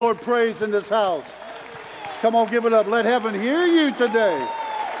Lord praise in this house? Come on, give it up. Let heaven hear you today.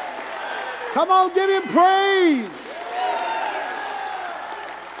 Come on, give him praise.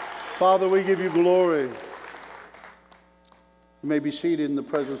 Father, we give you glory. You may be seated in the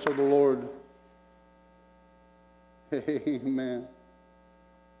presence of the Lord. Amen.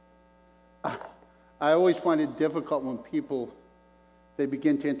 I always find it difficult when people, they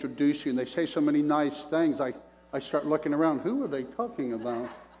begin to introduce you and they say so many nice things. I start looking around. Who are they talking about?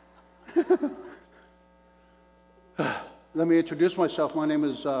 Let me introduce myself. My name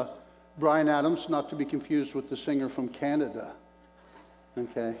is Brian Adams, not to be confused with the singer from Canada.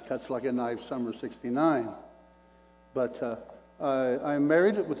 Okay, cuts like a knife, summer 69. But I am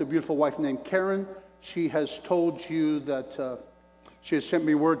married with a beautiful wife named Karen. She has told you that she has sent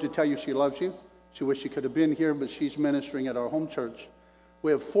me word to tell you she loves you. She wished she could have been here, but she's ministering at our home church.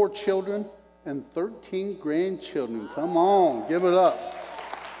 We have 4 children and 13 grandchildren. Come on, give it up.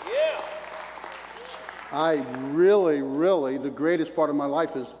 Yeah. I really, the greatest part of my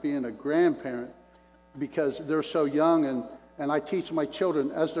life is being a grandparent because they're so young, and I teach my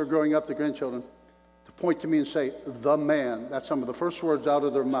children as they're growing up, the grandchildren, to point to me and say, the man. That's some of the first words out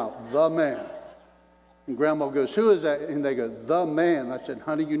of their mouth, the man. And Grandma goes, who is that? And they go, the man. I said,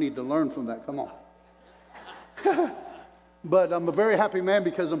 honey, you need to learn from that. Come on. But I'm a very happy man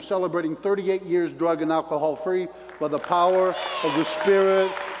because I'm celebrating 38 years drug and alcohol free by the power of the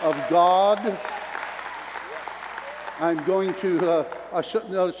Spirit of God. I'm going to, I should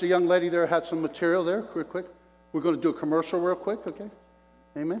notice a young lady there had some material there, quick. We're going to do a commercial real quick, okay?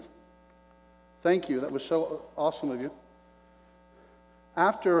 Amen. Thank you. That was so awesome of you.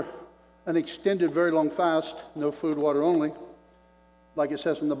 After an extended, very long fast, no food, water only, like it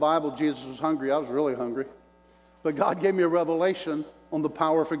says in the Bible, Jesus was hungry. I was really hungry. But God gave me a revelation on the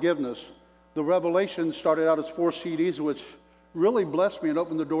power of forgiveness. The revelation started out as 4 CDs, which really blessed me and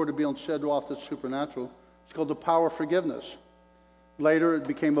opened the door to be on Sedroth, the Supernatural. It's called The Power of Forgiveness. Later, it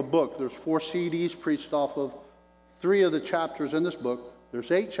became a book. There's 4 CDs preached off of 3 of the chapters in this book.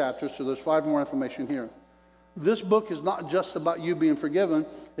 There's 8 chapters, so there's 5 more information here. This book is not just about you being forgiven.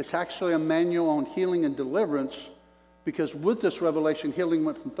 It's actually a manual on healing and deliverance, because with this revelation, healing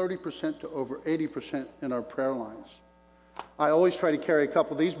went from 30% to over 80% in our prayer lines. I always try to carry a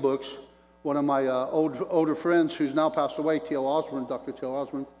couple of these books. One of my older friends who's now passed away, T.L. Osborne, Dr. T.L.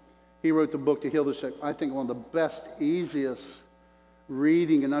 Osborne, he wrote the book To Heal the Sick. I think one of the best, easiest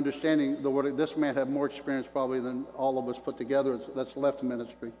reading and understanding the word. This man had more experience probably than all of us put together that's left in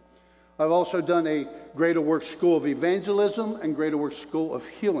ministry. I've also done a Greater Works School of Evangelism and Greater Works School of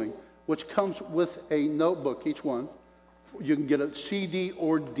Healing, which comes with a notebook, each one. You can get a CD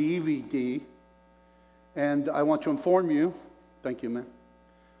or DVD. And I want to inform you, thank you, man.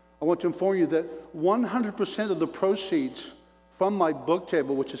 I want to inform you that 100% of the proceeds from my book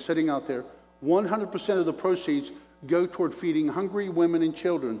table, which is sitting out there, 100% of the proceeds go toward feeding hungry women and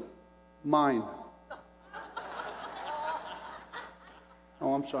children. Mine.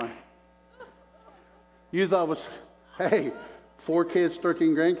 Oh, I'm sorry. You thought it was, hey, 4 kids,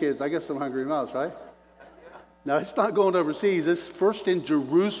 13 grandkids. I get some hungry mouths, right? Now, it's not going overseas. It's first in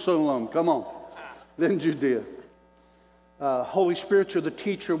Jerusalem. Come on. Then Judea. Holy Spirit, you're the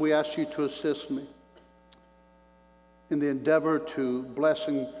teacher. We ask you to assist me in the endeavor to bless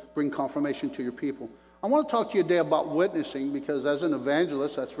and bring confirmation to your people. I want to talk to you today about witnessing, because as an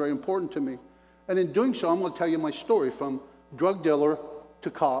evangelist, that's very important to me. And in doing so, I'm going to tell you my story from drug dealer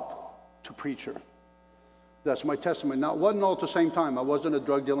to cop to preacher. That's my testimony. Now, it wasn't all at the same time. I wasn't a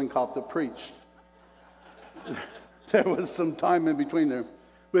drug dealing cop that preached. There was some time in between there.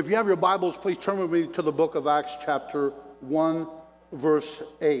 But if you have your Bibles, please turn with me to the book of Acts chapter 1, verse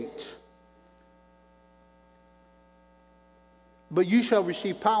 8. But you shall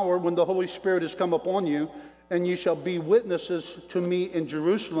receive power when the Holy Spirit has come upon you, and you shall be witnesses to me in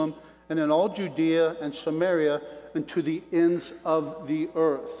Jerusalem and in all Judea and Samaria and to the ends of the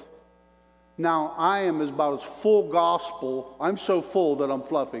earth. Now, I am about as full gospel. I'm so full that I'm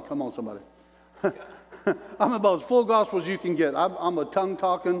fluffy. Come on, somebody. I'm about as full gospel as you can get. I'm a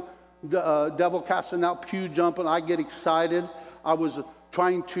tongue-talking, devil casting out, pew jumping. I get excited. I was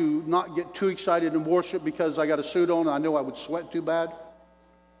trying to not get too excited in worship because I got a suit on and I knew I would sweat too bad.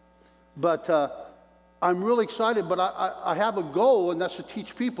 But I'm really excited, but I have a goal, and that's to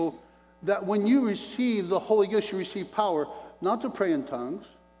teach people that when you receive the Holy Ghost, you receive power, not to pray in tongues,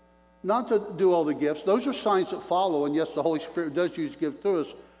 not to do all the gifts. Those are signs that follow, and yes, the Holy Spirit does use gifts through us.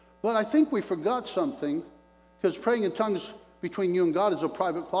 But I think we forgot something, because praying in tongues between you and God is a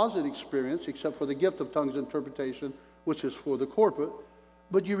private closet experience, except for the gift of tongues interpretation, which is for the corporate.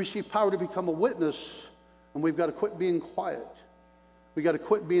 But you receive power to become a witness, and we've got to quit being quiet. We got to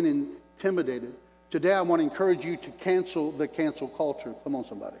quit being intimidated. Today, I want to encourage you to cancel the cancel culture. Come on,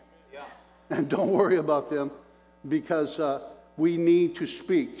 somebody. Yeah. And don't worry about them, because we need to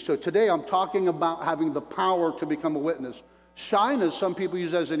speak. So today, I'm talking about having the power to become a witness. Shyness, some people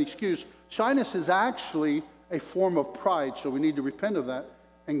use as an excuse. Shyness is actually a form of pride, so we need to repent of that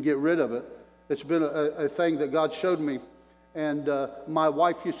and get rid of it. It's been a thing that God showed me. And my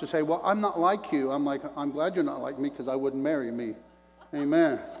wife used to say, well, I'm not like you. I'm like, I'm glad you're not like me, because I wouldn't marry me.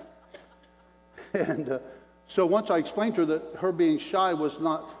 Amen. And so once I explained to her that her being shy was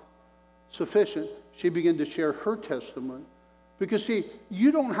not sufficient, she began to share her testimony. Because, see,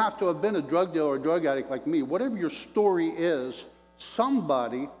 you don't have to have been a drug dealer or a drug addict like me. Whatever your story is,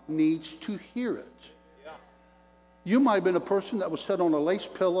 somebody needs to hear it. Yeah. You might have been a person that was set on a lace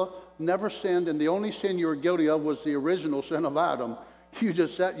pillow, never sinned, and the only sin you were guilty of was the original sin of Adam. You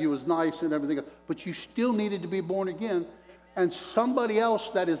just said you was nice and everything, but you still needed to be born again. And somebody else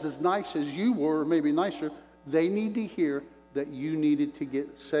that is as nice as you were, or maybe nicer, they need to hear that you needed to get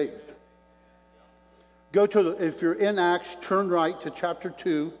saved. Go to, if you're in Acts, turn right to chapter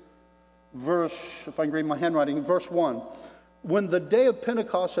 2, verse, if I can read my handwriting, verse 1. When the day of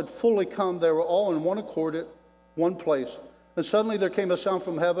Pentecost had fully come, they were all in one accord at one place. And suddenly there came a sound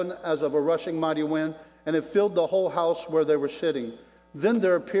from heaven as of a rushing mighty wind, and it filled the whole house where they were sitting. Then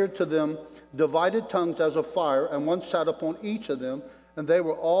there appeared to them divided tongues as of fire, and one sat upon each of them, and they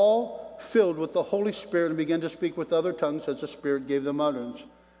were all filled with the Holy Spirit and began to speak with other tongues as the Spirit gave them utterance.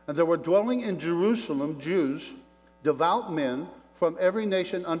 And there were dwelling in Jerusalem Jews, devout men from every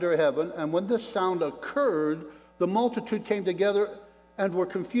nation under heaven. And when this sound occurred, the multitude came together and were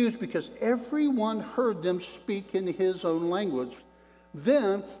confused, because everyone heard them speak in his own language.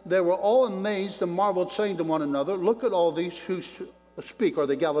 Then they were all amazed and marveled, saying to one another, look at all these who speak. Are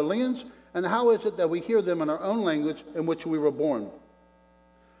they Galileans? And how is it that we hear them in our own language in which we were born?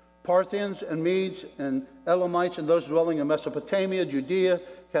 Parthians and Medes and Elamites and those dwelling in Mesopotamia, Judea,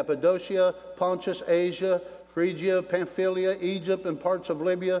 Cappadocia, Pontus, Asia, Phrygia, Pamphylia, Egypt, and parts of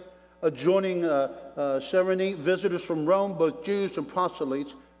Libya, adjoining Cyrene, visitors from Rome, both Jews and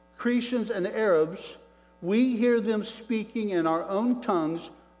proselytes, Cretians and Arabs, we hear them speaking in our own tongues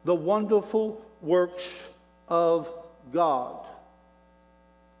the wonderful works of God.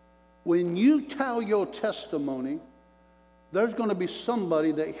 When you tell your testimony, there's going to be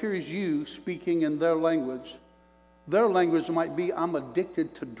somebody that hears you speaking in their language. Their language might be, I'm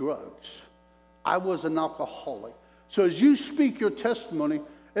addicted to drugs. I was an alcoholic. So as you speak your testimony,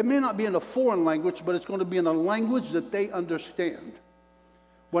 it may not be in a foreign language, but it's going to be in a language that they understand.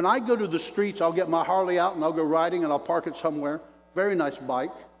 When I go to the streets, I'll get my Harley out and I'll go riding and I'll park it somewhere. Very nice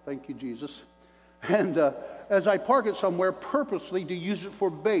bike. Thank you, Jesus. And as I park it somewhere purposely to use it for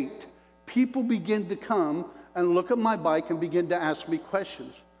bait, people begin to come and look at my bike and begin to ask me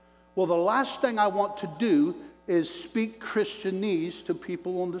questions. Well, the last thing I want to do is speak Christianese to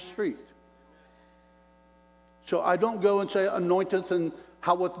people on the street. So I don't go and say, anointeth and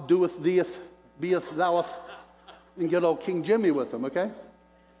howeth, doeth, theeth, beeth, thoueth, and get old King Jimmy with them, okay?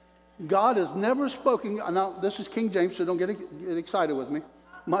 God has never spoken, now this is King James, so don't get excited with me,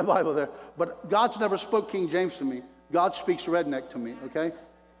 my Bible there, but God's never spoke King James to me. God speaks redneck to me, okay?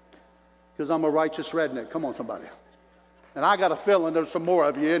 Because I'm a righteous redneck. Come on, somebody. And I got a feeling there's some more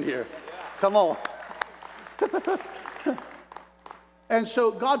of you in here. Come on. And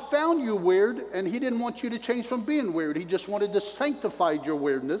so God found you weird, and he didn't want you to change from being weird. He just wanted to sanctify your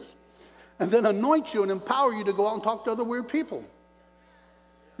weirdness and then anoint you and empower you to go out and talk to other weird people.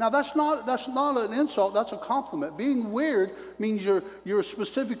 Now, that's not an insult. That's a compliment. Being weird means you're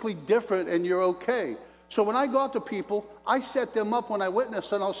specifically different and you're okay. So when I go out to people, I set them up when I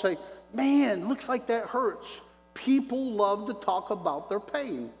witness, and I'll say, man, looks like that hurts. People love to talk about their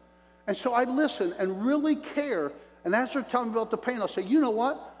pain. And so I listen and really care. And as they're telling me about the pain, I'll say, you know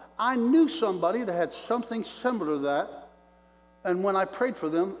what? I knew somebody that had something similar to that. And when I prayed for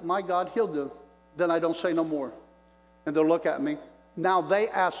them, my God healed them. Then I don't say no more. And they'll look at me. Now they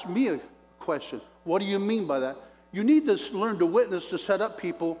ask me a question. What do you mean by that? You need to learn to witness, to set up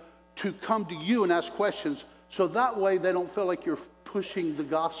people to come to you and ask questions, so that way they don't feel like you're pushing the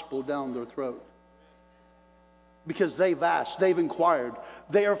gospel down their throat. Because they've asked, they've inquired.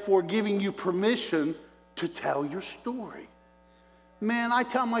 Therefore, giving you permission to tell your story. Man, I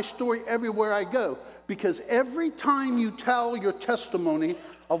tell my story everywhere I go, because every time you tell your testimony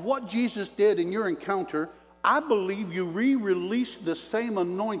of what Jesus did in your encounter, I believe you re-release the same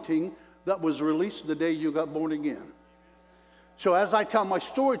anointing that was released the day you got born again. So as I tell my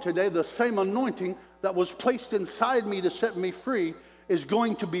story today, the same anointing that was placed inside me to set me free is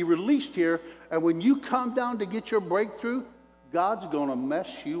going to be released here. And when you come down to get your breakthrough, God's going to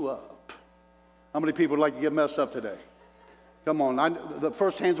mess you up. How many people would like to get messed up today? Come on. The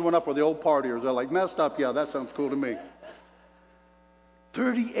first hands went up were the old partiers. They're like, messed up? Yeah, that sounds cool to me.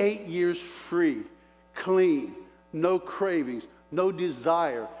 38 years free, clean, no cravings, no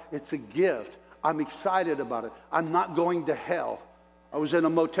desire. It's a gift. I'm excited about it. I'm not going to hell. I was in a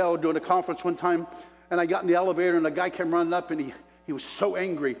motel doing a conference one time, and I got in the elevator, and a guy came running up, and he was so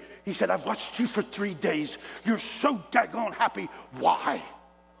angry. He said, I've watched you for 3 days. You're so daggone happy. Why?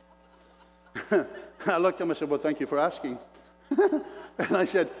 I looked at him and said, well, thank you for asking. And I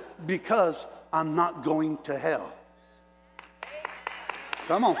said, because I'm not going to hell.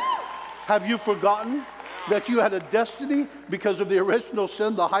 Come on. Have you forgotten that you had a destiny because of the original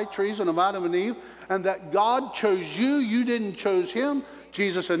sin, the high treason of Adam and Eve, and that God chose you, you didn't choose him?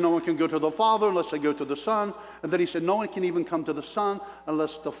 Jesus said no one can go to the Father unless they go to the Son. And then he said no one can even come to the Son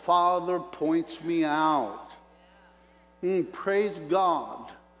unless the Father points me out. Praise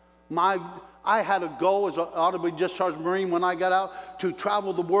God. I had a goal as an audibly discharged Marine when I got out to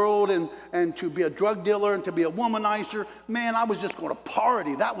travel the world and to be a drug dealer and to be a womanizer. Man, I was just going to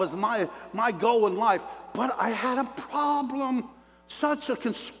party. That was my goal in life. But I had a problem. Such a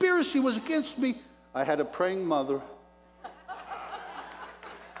conspiracy was against me. I had a praying mother.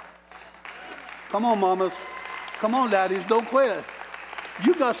 Come on, mamas. Come on, daddies. Don't quit.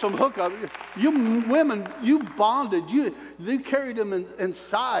 You got some hookup. You women, you bonded. They carried them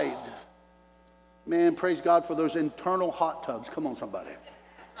inside. Man, praise God for those internal hot tubs. Come on, somebody.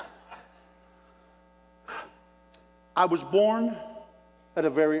 I was born at a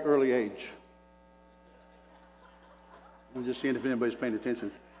very early age. I'm just seeing if anybody's paying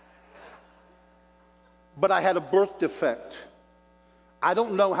attention. But I had a birth defect. I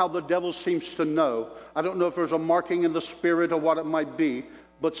don't know how the devil seems to know. I don't know if there's a marking in the spirit or what it might be.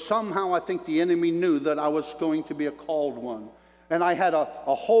 But somehow I think the enemy knew that I was going to be a called one. And I had a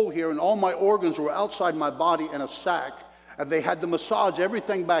hole here, and all my organs were outside my body in a sack. And they had to massage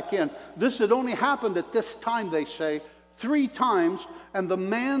everything back in. This had only happened at this time, they say, 3 times. And the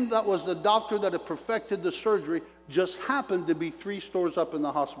man that was the doctor that had perfected the surgery just happened to be 3 stores up in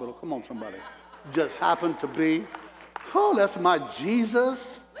the hospital. Come on, somebody. Just happened to be. Oh, that's my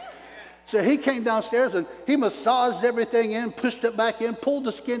Jesus. So he came downstairs and he massaged everything in, pushed it back in, pulled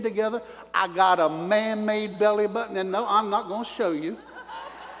the skin together. I got a man-made belly button, and no, I'm not going to show you.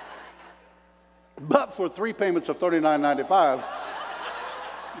 But for 3 payments of $39.95,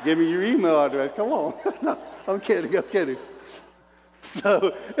 give me your email address. Come on. No, I'm kidding. I'm kidding.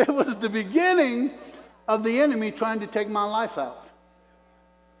 So it was the beginning of the enemy trying to take my life out.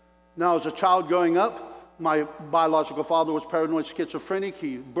 Now, as a child growing up, my biological father was paranoid schizophrenic.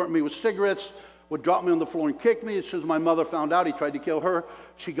 He burnt me with cigarettes, would drop me on the floor and kick me. As soon as my mother found out, he tried to kill her.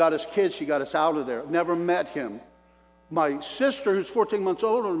 She got us kids. She got us out of there. Never met him. My sister, who's 14 months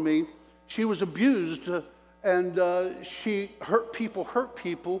older than me, she was abused, and she hurt people,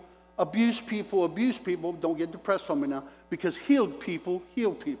 abused people. Don't get depressed on me now, because healed people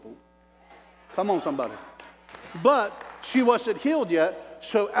heal people. Come on, somebody. But she wasn't healed yet,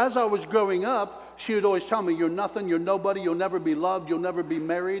 so as I was growing up, she would always tell me, you're nothing, you're nobody, you'll never be loved, you'll never be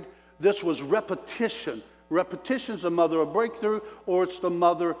married. This was repetition. Repetition is the mother of breakthrough, or it's the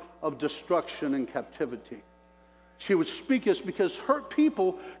mother of destruction and captivity. She would speak us because hurt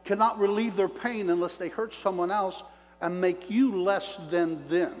people cannot relieve their pain unless they hurt someone else and make you less than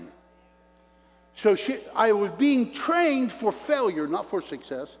them. So I was being trained for failure, not for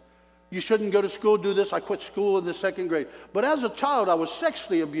success. You shouldn't go to school, do this. I quit school in the 2nd grade. But as a child, I was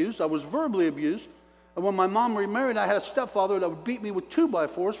sexually abused. I was verbally abused. And when my mom remarried, I had a stepfather that would beat me with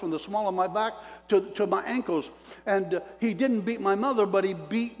 2x4s from the small of my back to my ankles. And he didn't beat my mother, but he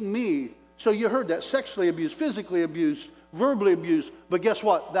beat me. So you heard that. Sexually abused, physically abused, verbally abused. But guess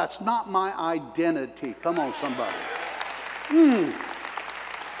what? That's not my identity. Come on, somebody.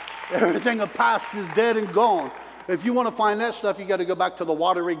 Everything of past is dead and gone. If you want to find that stuff, you got to go back to the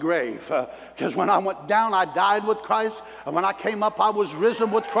watery grave. Because when I went down, I died with Christ. And when I came up, I was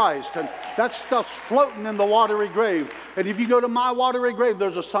risen with Christ. And that stuff's floating in the watery grave. And if you go to my watery grave,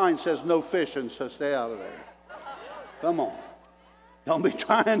 there's a sign that says no fishing, so stay out of there. Come on. Don't be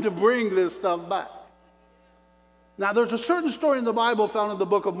trying to bring this stuff back. Now, there's a certain story in the Bible found in the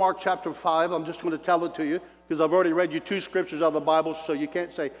book of Mark chapter 5. I'm just going to tell it to you because I've already read you 2 scriptures out of the Bible, so you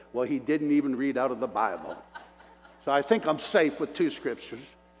can't say, well, he didn't even read out of the Bible. So I think I'm safe with 2 scriptures.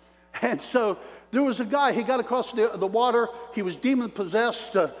 And so there was a guy, he got across the water. He was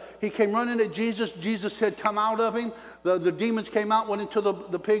demon-possessed. He came running at Jesus. Jesus said, come out of him. The demons came out, went into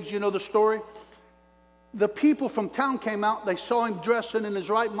the pigs. You know the story. The people from town came out. They saw him dressing in his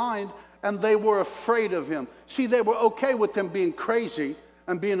right mind. and they were afraid of him. See, they were okay with him being crazy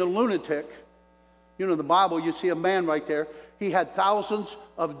and being a lunatic. You know, in the Bible, you see a man right there. He had thousands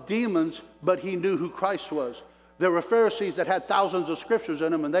of demons, but he knew who Christ was. There were Pharisees that had thousands of scriptures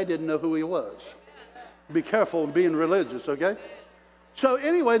in them, and they didn't know who he was. Be careful of being religious, okay? So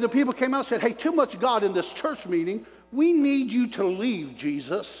anyway, the people came out and said, hey, too much God in this church meeting. We need you to leave,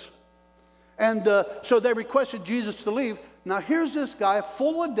 Jesus. And so they requested Jesus to leave. Now here's this guy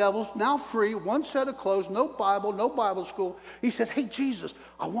full of devils, now free, one set of clothes, no Bible school. He said, hey, Jesus,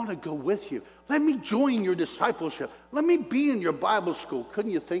 I want to go with you. Let me join your discipleship. Let me be in your Bible school.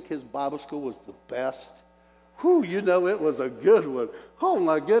 Couldn't you think his Bible school was the best? Whew, you know, it was a good one. Oh,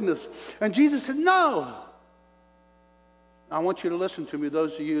 my goodness. And Jesus said, no. I want you to listen to me,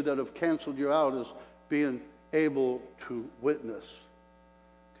 those of you that have canceled you out as being able to witness,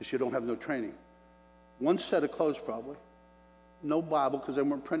 because you don't have no training. One set of clothes probably. No Bible, because they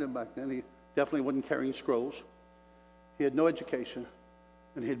weren't printed back then. He definitely wasn't carrying scrolls. He had no education,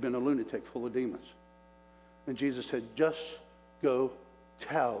 and he'd been a lunatic full of demons. And Jesus said, just go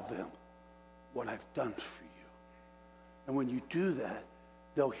tell them what I've done for you. And when you do that,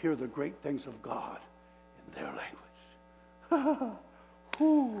 they'll hear the great things of God in their language.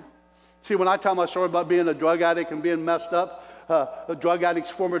 See, when I tell my story about being a drug addict and being messed up, former drug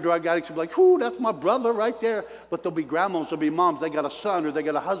addicts will be like, "Ooh, that's my brother right there." But there'll be grandmas, there'll be moms. They got a son or they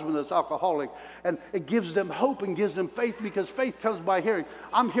got a husband that's alcoholic. And it gives them hope and gives them faith, because faith comes by hearing.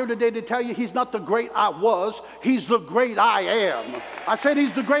 I'm here today to tell you he's not the great I was. He's the great I am. I said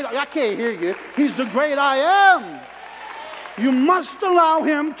he's the great. I can't hear you. He's the great I am. You must allow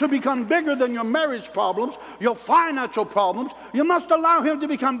him to become bigger than your marriage problems, your financial problems. You must allow him to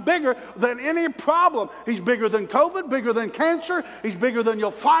become bigger than any problem. He's bigger than COVID, bigger than cancer. He's bigger than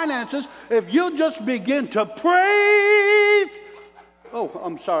your finances. If you just begin to praise. Oh,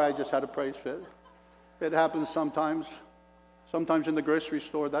 I'm sorry, I just had a praise fit. It happens sometimes. Sometimes in the grocery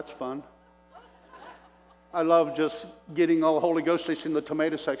store, that's fun. I love just getting all Holy Ghost in the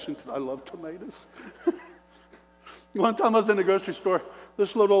tomato section, because I love tomatoes. One time I was in the grocery store,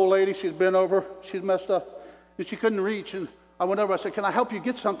 this little old lady, she's bent over, she's messed up, and she couldn't reach, and I went over, I said, "Can I help you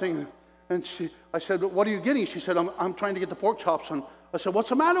get something?" And I said, "What are you getting?" She said, I'm trying to get the pork chops. And I said, "What's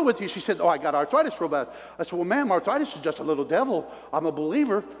the matter with you?" She said, "Oh, I got arthritis real bad." I said, "Well, ma'am, arthritis is just a little devil. I'm a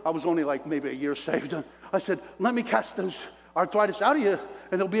believer." I was only like maybe a year saved. I said, "Let me cast those arthritis out of you,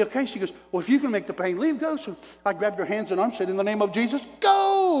 and it'll be okay." She goes, "Well, if you can make the pain leave, go." So I grabbed her hands and arms, said, "In the name of Jesus,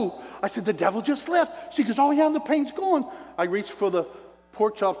 go." I said, "The devil just left." She goes, "Oh, yeah, the pain's gone." I reached for the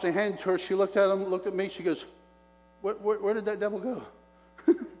pork chops and handed to her. She looked at them, looked at me. She goes, where did that devil go?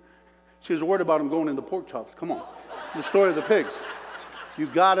 She was worried about him going in the pork chops. Come on. The story of the pigs. You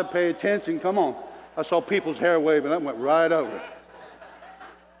got to pay attention. Come on. I saw people's hair waving. That went right over.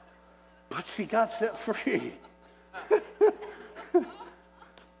 But she got set free.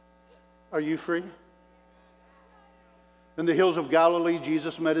 Are you free? In the hills of Galilee,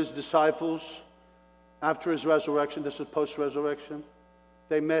 Jesus met his disciples after his resurrection. This is post-resurrection.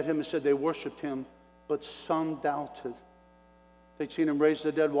 They met him and said they worshiped him, but some doubted. They'd seen him raise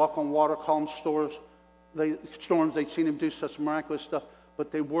the dead, walk on water, calm storms. They'd seen him do such miraculous stuff,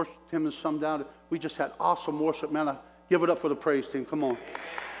 but they worshiped him and some doubted. We just had awesome worship. Man, give it up for the praise team. Come on.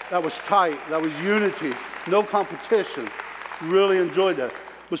 That was tight. That was unity. No competition. Really enjoyed that.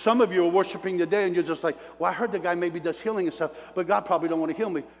 But some of you are worshiping today and you're just like, "Well, I heard the guy maybe does healing and stuff, but God probably don't want to heal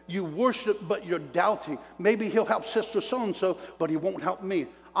me." You worship, but you're doubting. Maybe he'll help sister so-and-so, but he won't help me.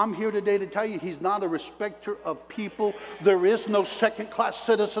 I'm here today to tell you he's not a respecter of people. There is no second-class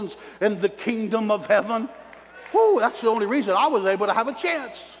citizens in the kingdom of heaven. Whew, that's the only reason I was able to have a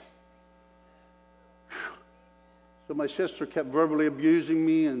chance. So my sister kept verbally abusing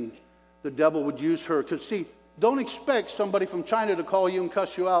me, and the devil would use her. Because, see, don't expect somebody from China to call you and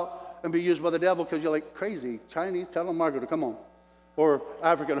cuss you out and be used by the devil because you're like, "Crazy, Chinese, tell them Margaret to come on." Or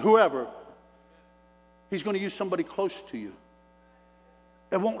African, whoever. He's going to use somebody close to you.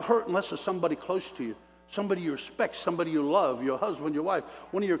 It won't hurt unless it's somebody close to you. Somebody you respect, somebody you love, your husband, your wife,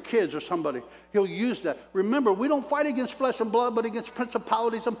 one of your kids or somebody. He'll use that. Remember, we don't fight against flesh and blood, but against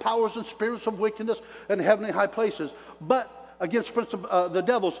principalities and powers and spirits of wickedness in heavenly high places. But against the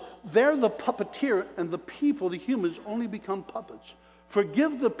devils, they're the puppeteer, and the people, the humans, only become puppets.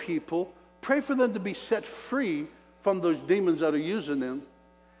 Forgive the people. Pray for them to be set free from those demons that are using them.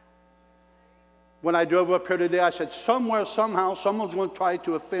 When I drove up here today, I said, somewhere, somehow, someone's going to try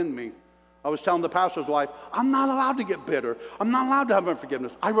to offend me. I was telling the pastor's wife, I'm not allowed to get bitter. I'm not allowed to have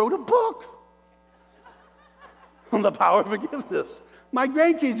unforgiveness. I wrote a book on the power of forgiveness. My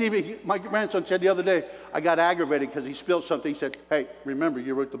grandkids, my grandson said the other day, I got aggravated because he spilled something. He said, "Hey, remember,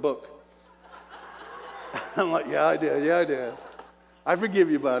 you wrote the book." I'm like, yeah, I did. Yeah, I did. I forgive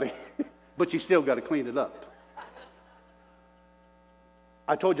you, buddy. But you still got to clean it up.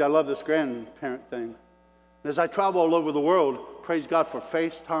 I told you I love this grandparent thing. And as I travel all over the world, praise God for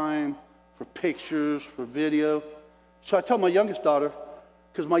FaceTime, for pictures, for video. So I tell my youngest daughter,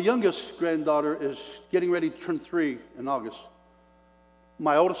 because my youngest granddaughter is getting ready to turn 3 in August.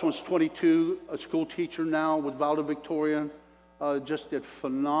 My oldest one's 22, a school teacher now with valedictorian. Just did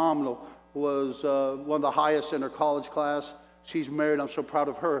phenomenal. Was one of the highest in her college class. She's married. I'm so proud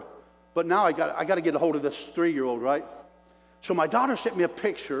of her. But now I got to get a hold of this 3-year-old, right? So my daughter sent me a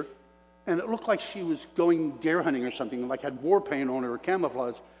picture, and it looked like she was going deer hunting or something, like had war paint on her or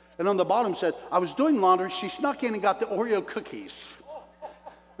camouflage. And on the bottom said, I was doing laundry. She snuck in and got the Oreo cookies.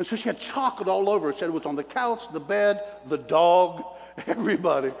 And so she had chocolate all over. It said it was on the couch, the bed, the dog,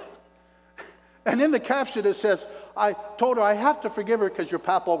 everybody. And in the caption it says, I told her I have to forgive her because your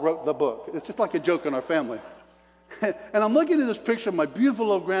papa wrote the book. It's just like a joke in our family. And I'm looking at this picture of my beautiful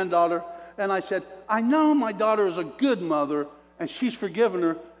little granddaughter, and I said, I know my daughter is a good mother, and she's forgiven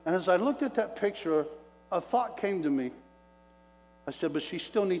her. And as I looked at that picture, a thought came to me. I said, but she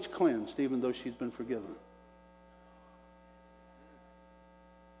still needs cleansed, even though she's been forgiven.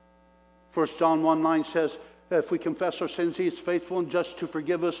 1 John 1:9 says, if we confess our sins, he is faithful and just to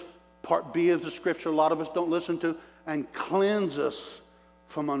forgive us. Part B of the scripture a lot of us don't listen to, and cleanse us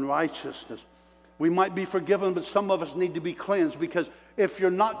from unrighteousness. We might be forgiven, but some of us need to be cleansed, because if you're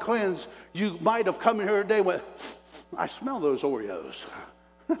not cleansed, you might have come in here today and went, I smell those Oreos.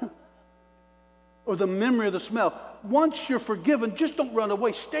 Or the memory of the smell. Once you're forgiven, just don't run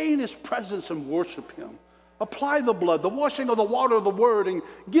away. Stay in his presence and worship him. Apply the blood, the washing of the water of the word, and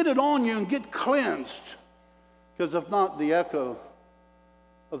get it on you and get cleansed. Because if not, the echo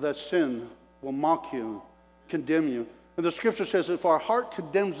of that sin will mock you, condemn you. And the scripture says, if our heart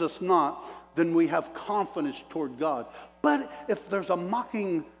condemns us not, then we have confidence toward God. But if there's a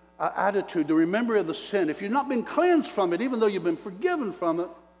mocking attitude, the memory of the sin, if you've not been cleansed from it, even though you've been forgiven from it,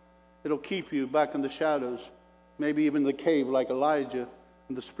 it'll keep you back in the shadows, maybe even the cave like Elijah.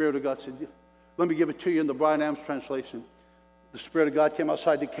 And the Spirit of God said, let me give it to you in the Brian Adams translation. The Spirit of God came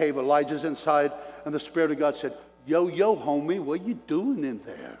outside the cave, Elijah's inside, and the Spirit of God said, yo, homie, what you doing in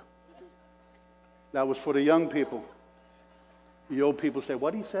there? That was for the young people. The old people say,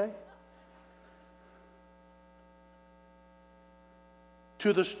 what'd he say?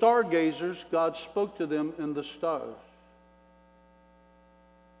 To the stargazers, God spoke to them in the stars.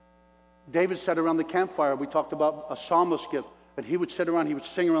 David sat around the campfire. We talked about a psalmist gift, and he would sit around, he would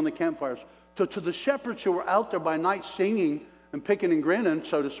sing around the campfires. So to the shepherds who were out there by night singing and picking and grinning,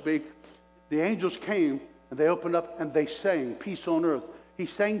 so to speak, the angels came and they opened up and they sang, peace on earth. He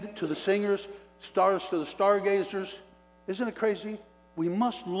sang to the singers, stars to the stargazers. Isn't it crazy? We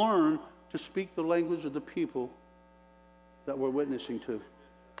must learn to speak the language of the people that we're witnessing to.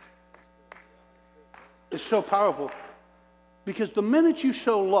 It's so powerful. Because the minute you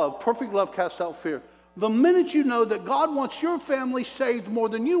show love, perfect love casts out fear. The minute you know that God wants your family saved more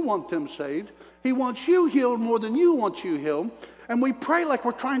than you want them saved, he wants you healed more than you want you healed, and we pray like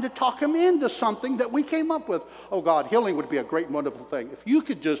we're trying to talk him into something that we came up with. Oh God, healing would be a great, wonderful thing. If you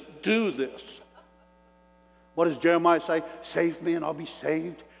could just do this. What does Jeremiah say? Save me and I'll be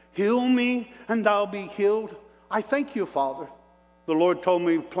saved. Heal me and I'll be healed. I thank you, Father. The Lord told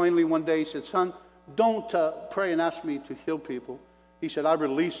me plainly one day, he said, son, don't pray and ask me to heal people. He said, I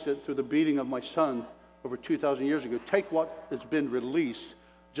released it through the beating of my son over 2,000 years ago. Take what has been released,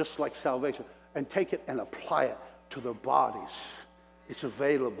 just like salvation, and take it and apply it to their bodies. It's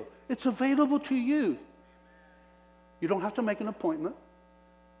available. It's available to you. You don't have to make an appointment.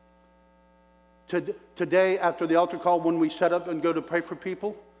 Today, after the altar call, when we set up and go to pray for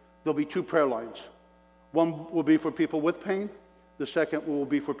people, there'll be 2 prayer lines. One will be for people with pain. The second will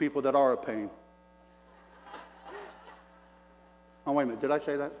be for people that are in pain. Oh, wait a minute. Did I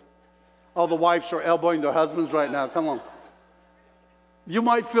say that? All the wives are elbowing their husbands right now. Come on. You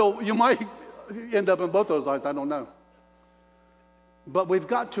might end up in both those lines. I don't know. But we've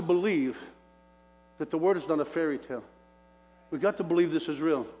got to believe that the Word is not a fairy tale. We've got to believe this is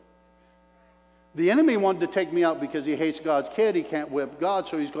real. The enemy wanted to take me out because he hates God's kid. He can't whip God,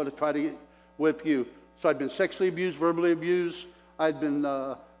 so he's going to try to whip you. So I'd been sexually abused, verbally abused. I'd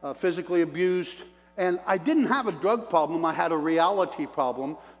been physically abused. And I didn't have a drug problem. I had a reality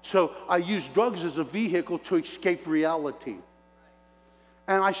problem. So I used drugs as a vehicle to escape reality.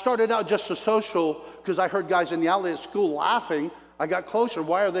 And I started out just a social, because I heard guys in the alley at school laughing. I got closer.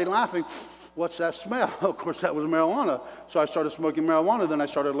 Why are they laughing? what's that smell? Of course, that was marijuana. So I started smoking marijuana. Then I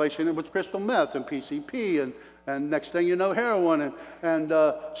started lacing it with crystal meth and PCP, and next thing you know, heroin and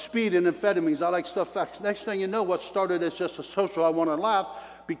speed and amphetamines. I like stuff fast. Next thing you know, what started as just a social, I want to laugh,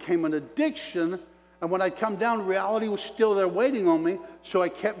 became an addiction. And when I come down, reality was still there waiting on me. So I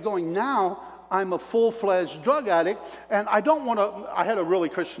kept going. Now I'm a full-fledged drug addict, and I don't want to. I had a really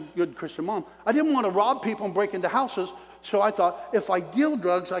good Christian mom. I didn't want to rob people and break into houses. So I thought, if I deal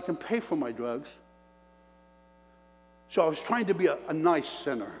drugs, I can pay for my drugs. So I was trying to be a nice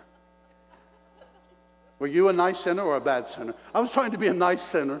sinner. Were you a nice sinner or a bad sinner? I was trying to be a nice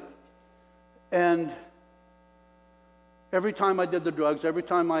sinner. And every time I did the drugs, every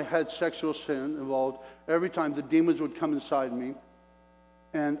time I had sexual sin involved, every time the demons would come inside me,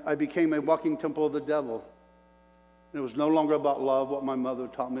 and I became a walking temple of the devil. And it was no longer about love, what my mother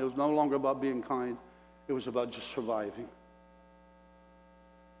taught me. It was no longer about being kind. It was about just surviving.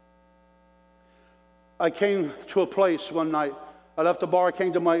 I came to a place one night. I left the bar. I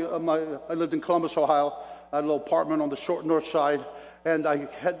came to I lived in Columbus, Ohio. I had a little apartment on the short north side, and I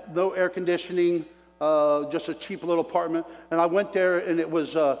had no air conditioning, just a cheap little apartment. And I went there, and it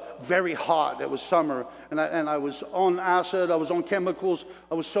was very hot. It was summer, and I was on acid. I was on chemicals.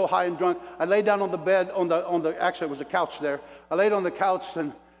 I was so high and drunk. I lay down on the bed actually it was a couch there. I laid on the couch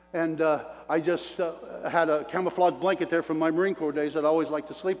and I just had a camouflage blanket there from my Marine Corps days that I always liked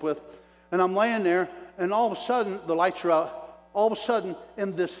to sleep with. And I'm laying there, and all of a sudden, the lights are out. All of a sudden,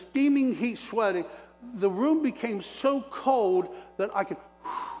 in this steaming heat, sweating, the room became so cold that I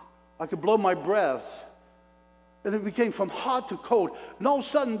could blow my breath. And it became from hot to cold. And all of a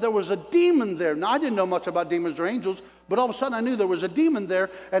sudden, there was a demon there. Now, I didn't know much about demons or angels, but all of a sudden, I knew there was a demon there,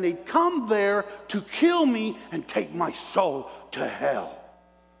 and he'd come there to kill me and take my soul to hell.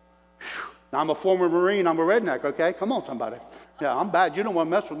 Now, I'm a former Marine. I'm a redneck, okay? Come on, somebody. Yeah, I'm bad. You don't want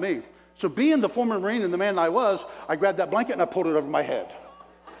to mess with me. So being the former Marine and the man I was, I grabbed that blanket and I pulled it over my head.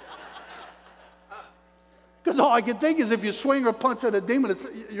 Because all I could think is if you swing or punch at a demon,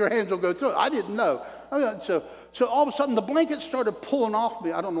 your hands will go through it. I didn't know. So all of a sudden, the blanket started pulling off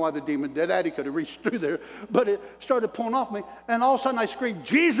me. I don't know why the demon did that. He could have reached through there. But it started pulling off me. And all of a sudden, I screamed,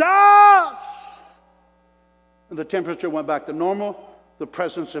 Jesus! And the temperature went back to normal. The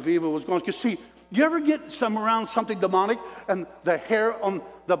presence of evil was gone. Because see, you ever get around something demonic and the hair on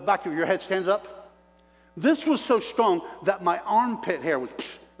the back of your head stands up? This was so strong that my armpit hair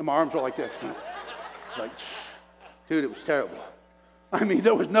was, and my arms were like this. Like, dude, it was terrible. I mean,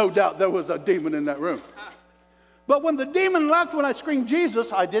 there was no doubt there was a demon in that room. But when the demon left, when I screamed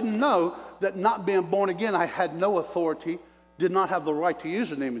Jesus, I didn't know that not being born again, I had no authority, did not have the right to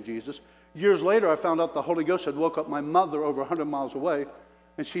use the name of Jesus. Years later, I found out the Holy Ghost had woke up my mother over 100 miles away,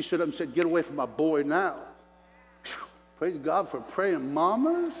 and she stood up and said, get away from my boy now. Whew, praise God for praying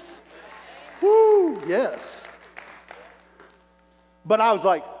mamas. Woo, yes. But I was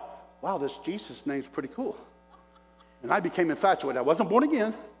like, wow, this Jesus name's pretty cool. And I became infatuated. I wasn't born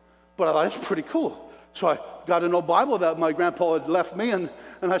again, but I thought it's pretty cool. So I got an old Bible that my grandpa had left me, and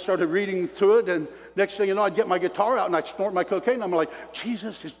I started reading through it, and next thing you know, I'd get my guitar out, and I'd snort my cocaine, and I'm like,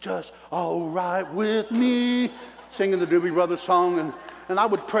 Jesus is just all right with me, singing the Doobie Brothers song, and I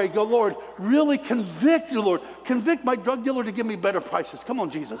would pray, go, Lord, really convict you, Lord. Convict my drug dealer to give me better prices. Come on,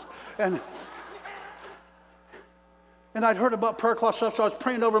 Jesus. And I'd heard about prayer class stuff, so I was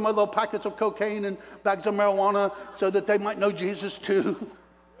praying over my little packets of cocaine and bags of marijuana so that they might know Jesus too.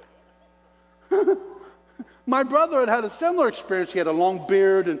 My brother had a similar experience. He had a long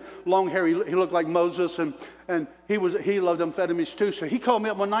beard and long hair. He looked like Moses, and he loved amphetamines too. So he called me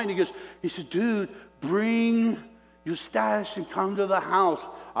up one night and he said, dude, bring your stash and come to the house.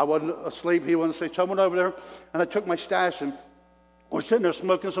 I wasn't asleep. He wanted to say, someone over there. And I took my stash, and we're sitting there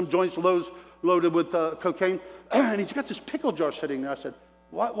smoking some joints loaded with cocaine. And he's got this pickle jar sitting there. I said,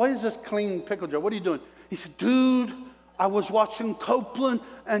 what is this clean pickle jar? What are you doing? He said, dude, I was watching Copeland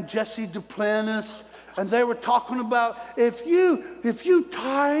and Jesse Duplantis, and they were talking about if you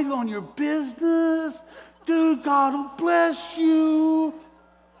tithe on your business, dude, God will bless you.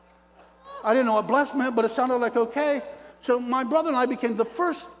 I didn't know what bless meant, but it sounded like okay. So my brother and I became the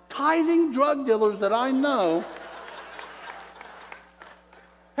first tithing drug dealers that I know.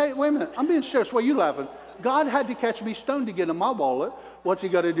 Hey, wait a minute. I'm being serious. Why are you laughing? God had to catch me stoned to get in my wallet. What's he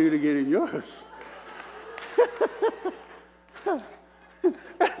got to do to get in yours? And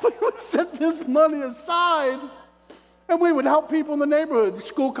we would set this money aside, and we would help people in the neighborhood. The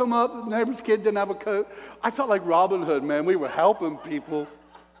school come up, the neighbor's kid didn't have a coat. I felt like Robin Hood, man. We were helping people.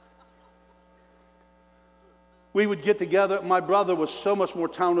 We would get together. My brother was so much more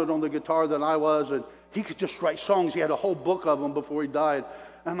talented on the guitar than I was, and he could just write songs. He had a whole book of them before he died.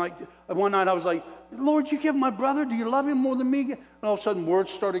 And like one night I was like, Lord, you give my brother, do you love him more than me? And all of a sudden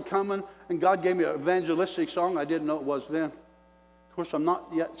words started coming, and God gave me an evangelistic song. I didn't know it was then. Of course, I'm not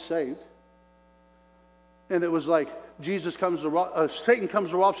yet saved. And it was like, Jesus comes to rob, Satan comes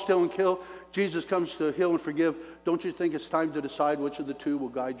to rob, steal, and kill. Jesus comes to heal and forgive. Don't you think it's time to decide which of the two will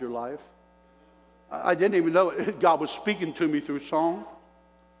guide your life? I didn't even know it. God was speaking to me through song.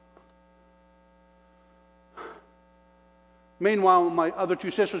 Meanwhile, my other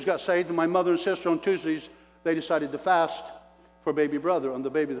two sisters got saved, and my mother and sister on Tuesdays, they decided to fast for baby brother on the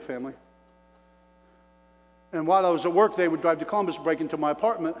baby of the family. And while I was at work, they would drive to Columbus, break into my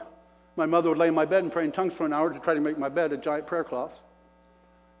apartment. My mother would lay in my bed and pray in tongues for an hour to try to make my bed a giant prayer cloth.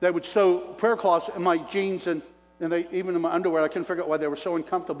 They would sew prayer cloths in my jeans and they, even in my underwear. I couldn't figure out why they were so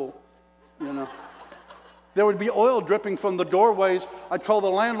uncomfortable, you know. There would be oil dripping from the doorways. I'd call the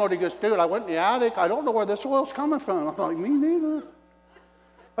landlord. He goes, dude, I went in the attic. I don't know where this oil's coming from. I'm like, me neither.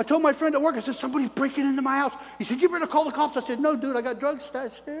 I told my friend at work, I said, somebody's breaking into my house. He said, you better call the cops. I said, no, dude, I got drugs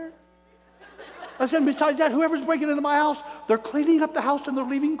stashed there. I said, besides that, whoever's breaking into my house, they're cleaning up the house and they're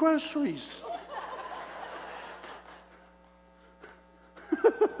leaving groceries.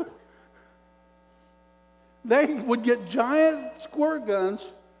 They would get giant squirt guns,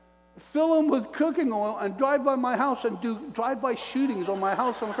 fill them with cooking oil, and drive by my house and do drive-by shootings on my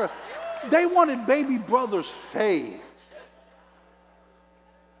house. They wanted baby brothers saved.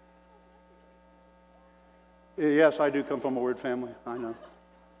 Yes, I do come from a weird family. I know.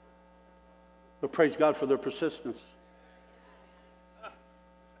 But praise God for their persistence.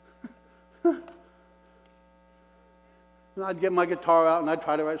 And I'd get my guitar out and I'd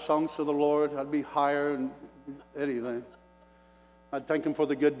try to write songs to the Lord. I'd be higher and anything. I'd thank Him for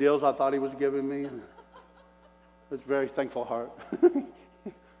the good deals I thought He was giving me. It's a very thankful heart.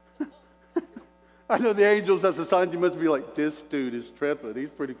 I know the angels as the signs, you must be like, this dude is tripping. He's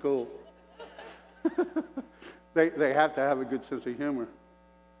pretty cool. They have to have a good sense of humor.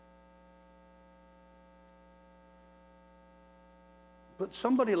 But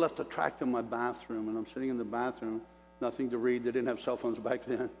somebody left a tract in my bathroom, and I'm sitting in the bathroom, nothing to read. They didn't have cell phones back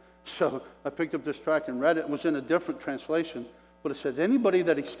then. So I picked up this tract and read it. It was in a different translation, but it says, anybody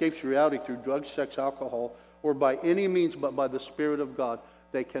that escapes reality through drugs, sex, alcohol, or by any means but by the Spirit of God,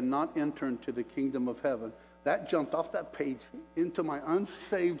 they cannot enter into the kingdom of heaven. That jumped off that page into my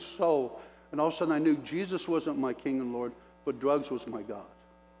unsaved soul, and all of a sudden I knew Jesus wasn't my King and Lord, but drugs was my God.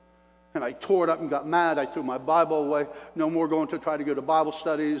 And I tore it up and got mad. I threw my Bible away. No more going to try to go to Bible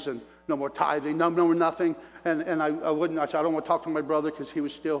studies and no more tithing, no more nothing. And I wouldn't. I said, I don't want to talk to my brother because he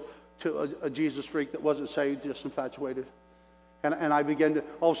was still a Jesus freak that wasn't saved, just infatuated. And I began to,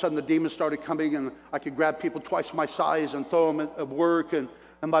 all of a sudden the demons started coming and I could grab people twice my size and throw them at work. And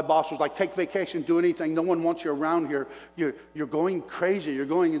my boss was like, take vacation, do anything. No one wants you around here. You're going crazy. You're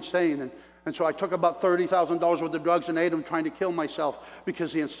going insane. And so I took about $30,000 worth of drugs and ate them trying to kill myself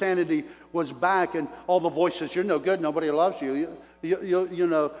because the insanity was back and all the voices, you're no good, nobody loves you.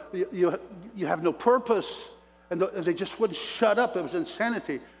 You have no purpose. And they just wouldn't shut up. It was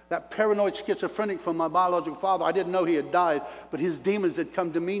insanity. That paranoid schizophrenic from my biological father, I didn't know he had died, but his demons had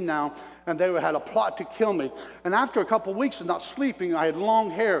come to me now, and they had a plot to kill me. And after a couple of weeks of not sleeping, I had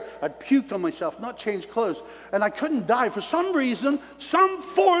long hair. I'd puked on myself, not changed clothes, and I couldn't die. For some reason, some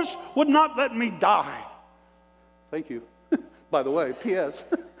force would not let me die. Thank you. By the way, P.S.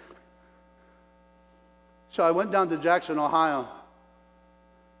 So I went down to Jackson, Ohio,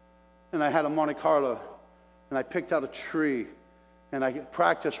 and I had a Monte Carlo, and I picked out a tree. And I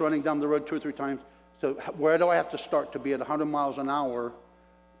practiced running down the road 2 or 3 times. So where do I have to start to be at 100 miles an hour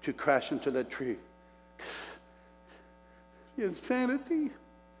to crash into that tree? The insanity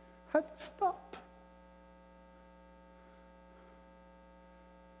had to stop.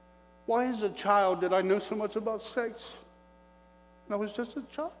 Why as a child did I know so much about sex? I was just a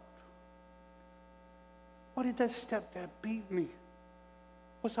child. Why did that stepdad beat me?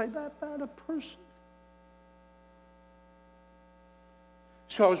 Was I that bad a person?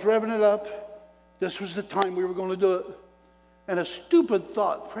 So I was revving it up. This was the time we were going to do it. And a stupid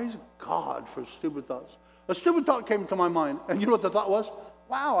thought, praise God for stupid thoughts. A stupid thought came to my mind. And you know what the thought was?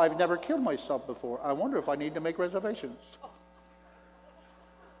 Wow, I've never killed myself before. I wonder if I need to make reservations.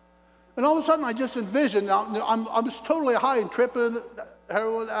 And all of a sudden I just envisioned, I was totally high and tripping,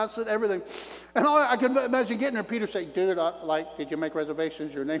 heroin, acid, everything. And I could imagine getting there, Peter saying, dude, did you make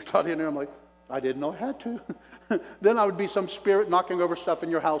reservations? Your name's not in there. I'm like, I didn't know I had to. Then I would be some spirit knocking over stuff in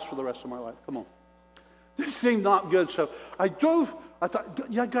your house for the rest of my life. Come on. This seemed not good. So I thought,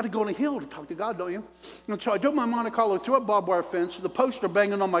 yeah, I got to go on a hill to talk to God, don't you? And so I drove my Monte Carlo through a barbed wire fence, the posts are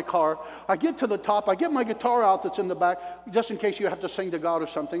banging on my car. I get to the top. I get my guitar out that's in the back, just in case you have to sing to God or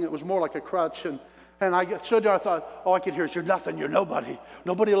something. It was more like a crutch. And I stood there. I thought, all I could hear is, you're nothing, you're nobody.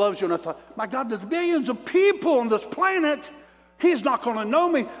 Nobody loves you. And I thought, my God, there's billions of people on this planet. He's not going to know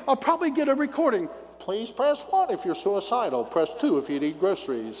me. I'll probably get a recording. Please press 1 if you're suicidal. Press 2 if you need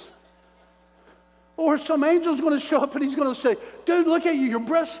groceries. Or some angel's going to show up and he's going to say, dude, look at you. Your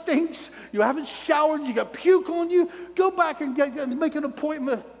breath stinks. You haven't showered. You got puke on you. Go back and make an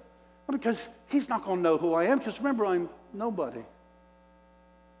appointment. Because he's not going to know who I am. Because remember, I'm nobody.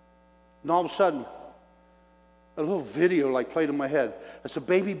 And all of a sudden, a little video played in my head. It's a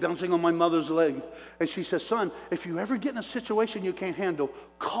baby bouncing on my mother's leg. And she says, son, if you ever get in a situation you can't handle,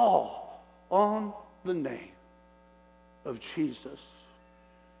 call on the name of Jesus.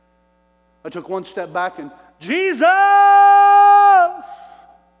 I took one step back and, Jesus! A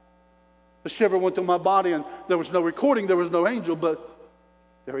shiver went through my body, and there was no recording, there was no angel, but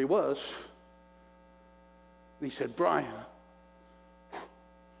there he was. And he said, Brian,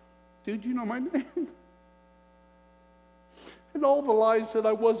 dude, you know my name? And all the lies that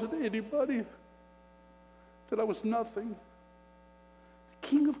I wasn't anybody, that I was nothing. The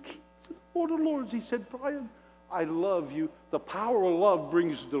King of Kings, Lord of Lords, he said, Brian, I love you. The power of love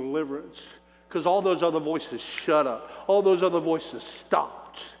brings deliverance. Because all those other voices shut up. All those other voices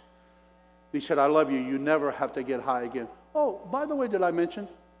stopped. He said, I love you. You never have to get high again. Oh, by the way, did I mention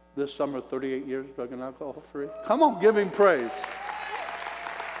this summer, 38 years, drug and alcohol free? Come on, give him praise.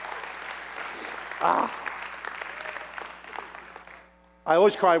 I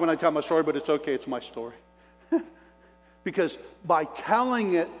always cry when I tell my story, but it's okay. It's my story. Because by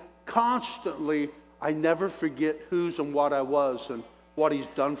telling it constantly, I never forget whose and what I was and what he's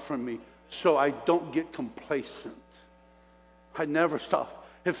done for me, so I don't get complacent. I never stop.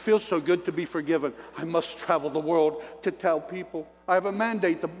 It feels so good to be forgiven. I must travel the world to tell people. I have a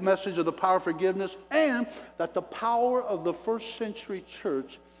mandate, the message of the power of forgiveness, and that the power of the first century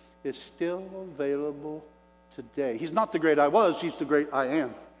church is still available today. He's not the great I was, he's the great I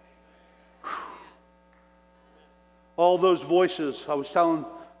am. All those voices, I was telling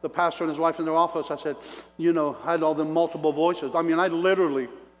the pastor and his wife in their office, I said, I had all the multiple voices. I mean,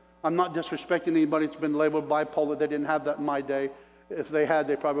 I'm not disrespecting anybody that's been labeled bipolar. They didn't have that in my day. If they had,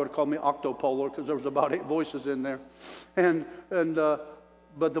 they probably would have called me octopolar, because there was about 8 voices in there.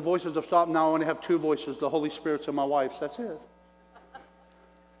 But the voices have stopped. Now I only have 2 voices, the Holy Spirit's and my wife's. That's it.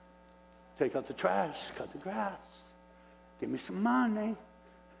 Take out the trash, cut the grass, give me some money.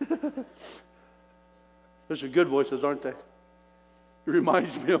 Those are good voices, aren't they? It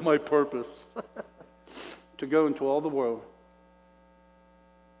reminds me of my purpose. To go into all the world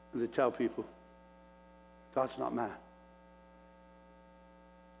and to tell people, God's not mad.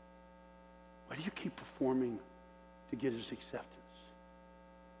 Why do you keep performing to get his acceptance?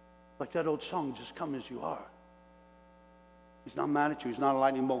 Like that old song, just come as you are. He's not mad at you. He's not a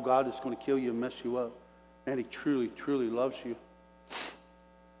lightning bolt God that's going to kill you and mess you up. And he truly, truly loves you.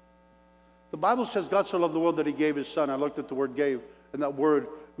 The Bible says God so loved the world that he gave his son. I looked at the word gave, and that word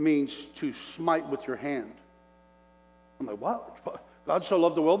means to smite with your hand. I'm like, what? God so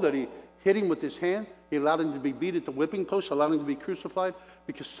loved the world that he hit him with his hand. He allowed him to be beat at the whipping post, allowed him to be crucified,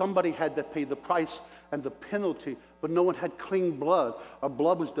 because somebody had to pay the price and the penalty, but no one had clean blood. Our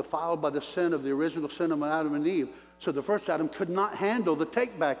blood was defiled by the sin of the original sin of Adam and Eve. So the first Adam could not handle the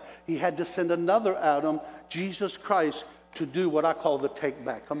take back. He had to send another Adam, Jesus Christ, to do what I call the take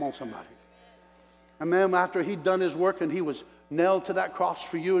back. Come on, somebody. And then after he'd done his work and he was nailed to that cross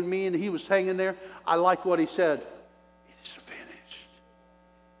for you and me, and he was hanging there, I like what he said. It is finished.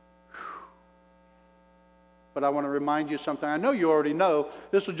 Whew. But I want to remind you something. I know you already know.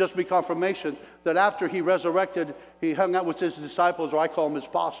 This will just be confirmation that after he resurrected, he hung out with his disciples, or I call him his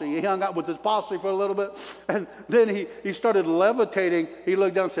posse. He hung out with his posse for a little bit, and then he started levitating. He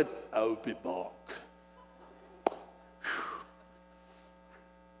looked down and said, I'll be back.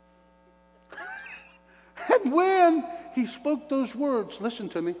 And when he spoke those words, listen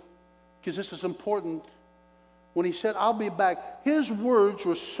to me, because this is important. When he said, I'll be back, his words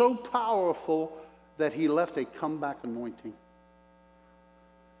were so powerful that he left a comeback anointing.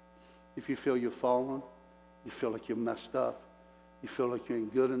 If you feel you've fallen, you feel like you're messed up, you feel like you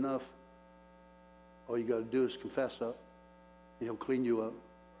ain't good enough, all you got to do is confess up, and he'll clean you up.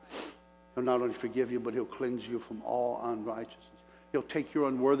 He'll not only forgive you, but he'll cleanse you from all unrighteousness. He'll take your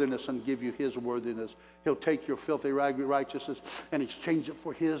unworthiness and give you his worthiness. He'll take your filthy, ragged righteousness and exchange it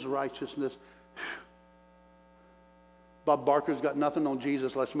for his righteousness. Bob Barker's got nothing on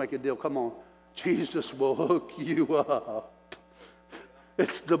Jesus. Let's make a deal. Come on. Jesus will hook you up.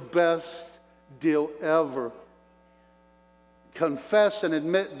 It's the best deal ever. Confess and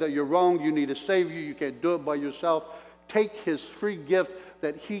admit that you're wrong. You need a Savior. You can't do it by yourself. Take His free gift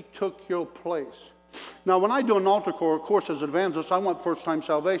that He took your place. Now, when I do an altar call, of course, as an evangelist, I want first-time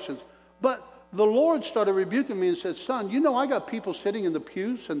salvations. But the Lord started rebuking me and said, son, you know I got people sitting in the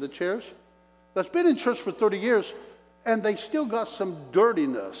pews and the chairs that's been in church for 30 years, and they still got some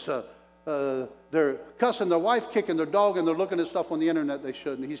dirtiness. They're cussing their wife, kicking their dog, and they're looking at stuff on the internet they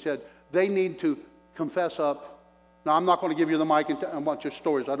shouldn't. He said, they need to confess up. Now, I'm not going to give you the mic and want your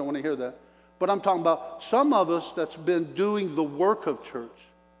stories. I don't want to hear that. But I'm talking about some of us that's been doing the work of church.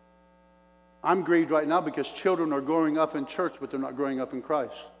 I'm grieved right now because children are growing up in church, but they're not growing up in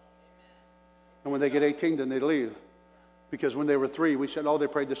Christ. And when they get 18, then they leave. Because when they were 3, we said, oh, they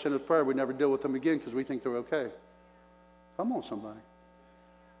prayed the sinner's prayer. We never deal with them again because we think they're okay. Come on, somebody.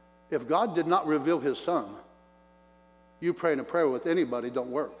 If God did not reveal His Son, you praying a prayer with anybody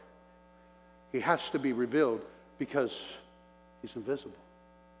don't work. He has to be revealed because He's invisible.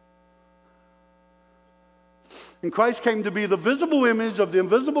 And Christ came to be the visible image of the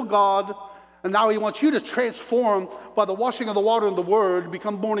invisible God, and now He wants you to transform by the washing of the water and the Word,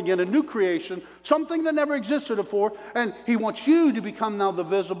 become born again, a new creation, something that never existed before, and He wants you to become now the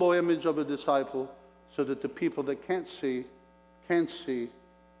visible image of a disciple so that the people that can't see can see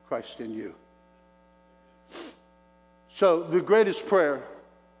Christ in you. So the greatest prayer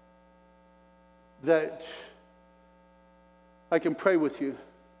that I can pray with you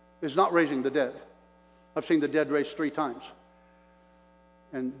is not raising the dead. I've seen the dead raised 3 times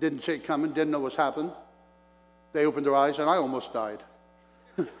and didn't see it coming, didn't know what's happened. They opened their eyes and I almost died.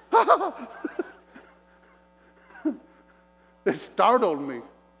 It startled me.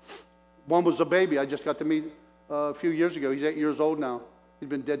 One was a baby I just got to meet a few years ago. He's 8 years old now. He'd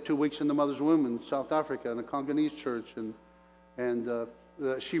been dead 2 weeks in the mother's womb in South Africa in a Congolese church. And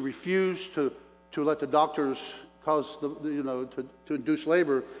she refused to let the doctors cause to induce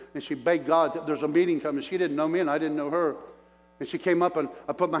labor, and she begged God that there's a meeting coming. She didn't know me, and I didn't know her. And she came up, and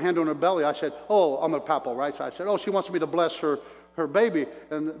I put my hand on her belly. I said, oh, I'm a papal, right? So I said, oh, she wants me to bless her baby.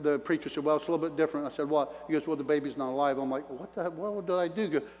 And the preacher said, well, it's a little bit different. I said, what? He goes, well, the baby's not alive. I'm like, what the hell? What did I do? He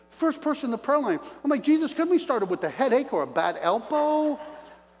goes, first person in the prayer line. I'm like, Jesus, couldn't we start with a headache or a bad elbow?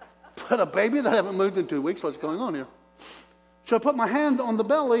 But a baby that I haven't moved in 2 weeks, what's going on here? So I put my hand on the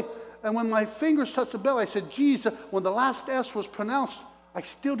belly, and when my fingers touched the belly, I said, Jesus, when the last S was pronounced, I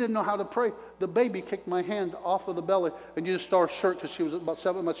still didn't know how to pray. The baby kicked my hand off of the belly and used our shirt because she was about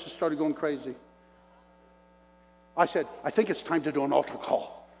 7 months. She started going crazy. I said, I think it's time to do an altar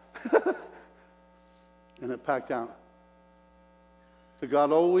call. And it packed out. To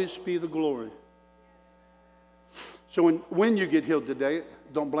God always be the glory. So when you get healed today,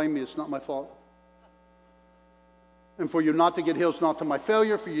 don't blame me. It's not my fault. And for you not to get healed is not to my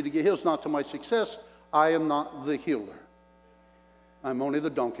failure. For you to get healed is not to my success. I am not the healer. I'm only the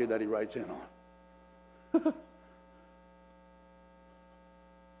donkey that He rides in on.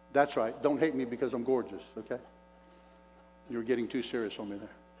 That's right. Don't hate me because I'm gorgeous, okay? You're getting too serious on me there.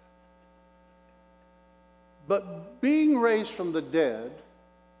 But being raised from the dead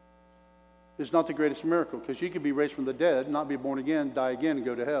is not the greatest miracle, because you could be raised from the dead, not be born again, die again, and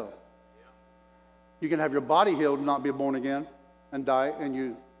go to hell. You can have your body healed and not be born again and die, and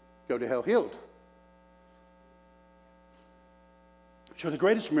you go to hell healed. So the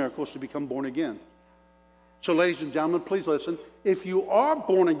greatest miracle is to become born again. So ladies and gentlemen, please listen. If you are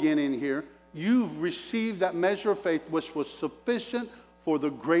born again in here, you've received that measure of faith which was sufficient for the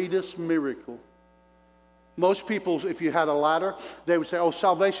greatest miracle. Most people, if you had a ladder, they would say, oh,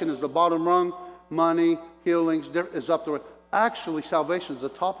 salvation is the bottom rung, money, healings is up the rung. Actually, salvation is the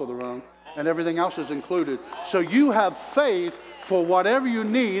top of the rung, and everything else is included. So you have faith for whatever you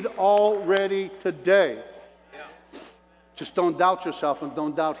need already today. Just don't doubt yourself and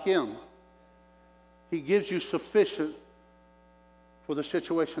don't doubt Him. He gives you sufficient for the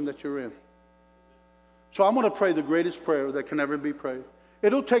situation that you're in. So I'm going to pray the greatest prayer that can ever be prayed.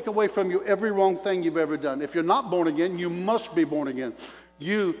 It'll take away from you every wrong thing you've ever done. If you're not born again, you must be born again.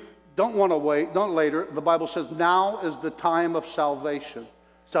 You don't want to wait, don't later. The Bible says now is the time of salvation.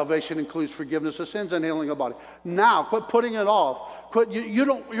 Salvation includes forgiveness of sins and healing of body. Now, quit putting it off.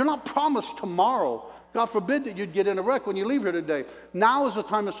 You're not promised tomorrow. God forbid that you'd get in a wreck when you leave here today. Now is the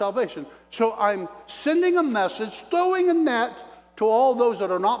time of salvation. So I'm sending a message, throwing a net to all those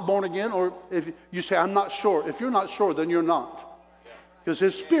that are not born again, or if you say, I'm not sure. If you're not sure, then you're not. Because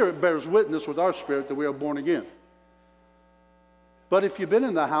His Spirit bears witness with our spirit that we are born again. But if you've been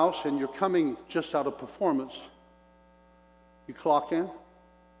in the house and you're coming just out of performance, you clock in,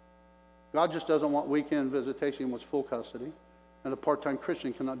 God just doesn't want weekend visitation. He wants full custody. And a part-time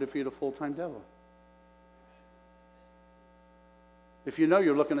Christian cannot defeat a full-time devil. If you know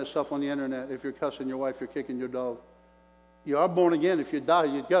you're looking at stuff on the internet, if you're cussing your wife, you're kicking your dog, you are born again. If you die,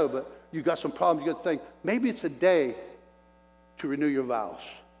 you'd go. But you got some problems. You got to think, maybe it's a day to renew your vows.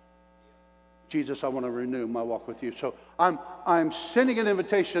 Jesus, I want to renew my walk with you. So I'm sending an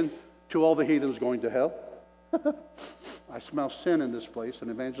invitation to all the heathens going to hell. I smell sin in this place, and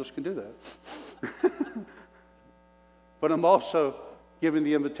evangelists can do that. But I'm also giving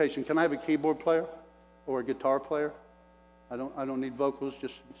the invitation. Can I have a keyboard player or a guitar player? I don't need vocals,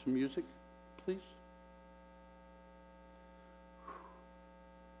 just some music, please.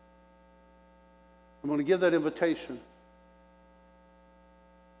 I'm going to give that invitation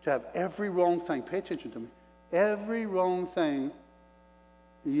to have every wrong thing, pay attention to me, every wrong thing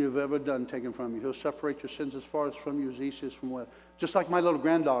you've ever done taken from you. He'll separate your sins as far as from you as east is from west. Just like my little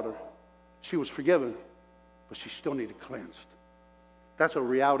granddaughter, she was forgiven, but she still needed cleansed. That's a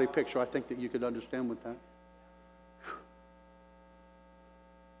reality picture I think that you could understand with that.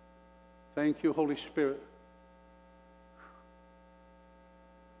 Thank you, Holy Spirit.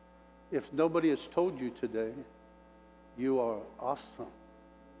 If nobody has told you today, you are awesome.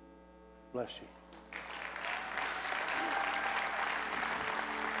 Bless you.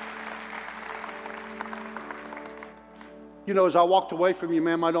 You know, as I walked away from you,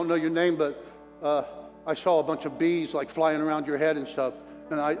 ma'am, I don't know your name, but I saw a bunch of bees like flying around your head and stuff.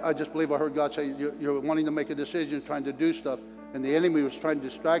 And I just believe I heard God say, you're wanting to make a decision, trying to do stuff. And the enemy was trying to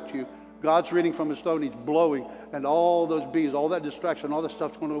distract you. God's reading from his throne. He's blowing. And all those bees, all that distraction, all that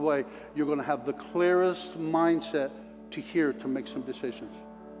stuff's going away. You're going to have the clearest mindset to hear, to make some decisions.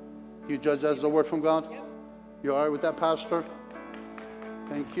 You judge that as a word from God? Yep. You all right with that, Pastor?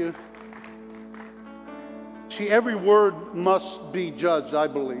 Thank you. See, every word must be judged, I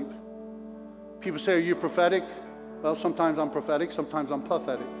believe. People say, are you prophetic? Well, sometimes I'm prophetic, sometimes I'm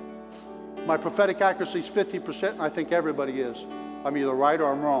pathetic. My prophetic accuracy is 50%, and I think everybody is. I'm either right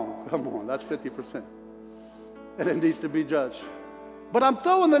or I'm wrong. Come on, that's 50%. And it needs to be judged. But I'm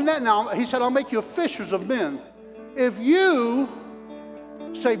throwing the net now. He said, I'll make you fishers of men. If you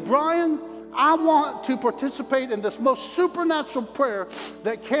say, Brian, I want to participate in this most supernatural prayer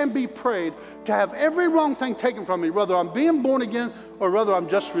that can be prayed, to have every wrong thing taken from me, whether I'm being born again or whether I'm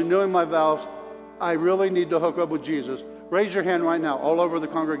just renewing my vows, I really need to hook up with Jesus. Raise your hand right now, all over the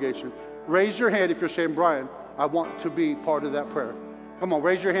congregation. Raise your hand if you're saying, Brian, I want to be part of that prayer. Come on,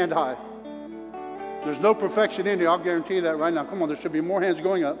 raise your hand high. There's no perfection in you, I'll guarantee you that right now. Come on, there should be more hands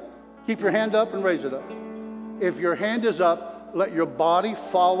going up. Keep your hand up and raise it up. If your hand is up, let your body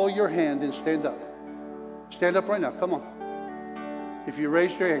follow your hand and stand up. Stand up right now, come on. If you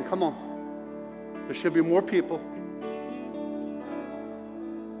raised your hand, come on. There should be more people.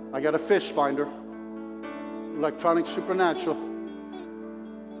 I got a fish finder. Electronic supernatural.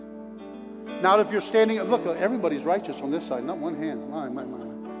 Now, if you're standing, look, everybody's righteous on this side, not one hand. My.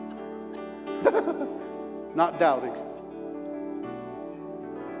 Not doubting.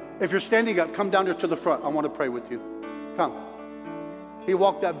 If you're standing up, come down here to the front. I want to pray with you. Come. He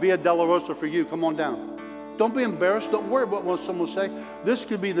walked that Via Dolorosa for you. Come on down. Don't be embarrassed. Don't worry about what someone will say. This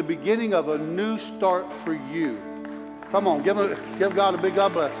could be the beginning of a new start for you. Come on, give God a big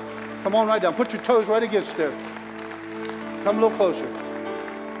God bless. Come on right down. Put your toes right against there. Come a little closer.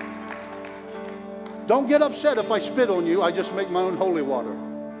 Don't get upset if I spit on you. I just make my own holy water.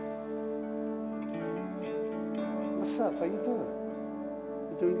 What's up? How you doing?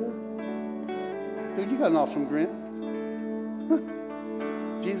 You doing good? Dude, you got an awesome grin.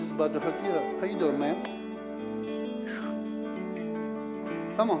 Jesus is about to hook you up. How you doing, man?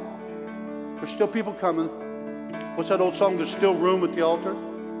 Come on. There's still people coming. What's that old song? There's still room at the altar.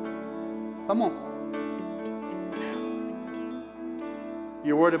 Come on.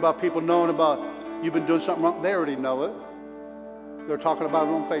 You're worried about people knowing about you've been doing something wrong. They already know it. They're talking about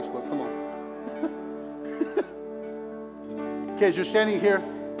it on Facebook. Come on. Okay, as you're standing here,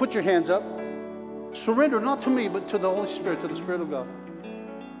 put your hands up. Surrender not to me, but to the Holy Spirit, to the Spirit of God.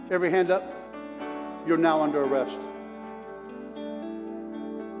 Every hand up. You're now under arrest.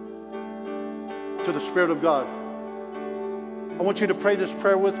 To the Spirit of God. I want you to pray this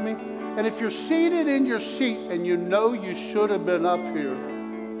prayer with me. And if you're seated in your seat and you know you should have been up here,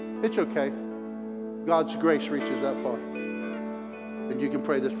 it's okay. God's grace reaches that far. And you can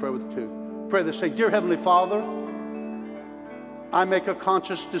pray this prayer with two. Pray this. Say, Dear Heavenly Father, I make a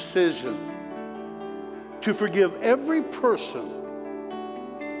conscious decision to forgive every person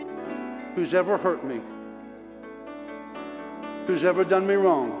who's ever hurt me, who's ever done me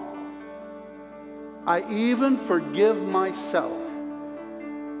wrong. I even forgive myself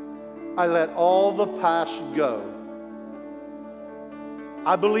I let all the past go.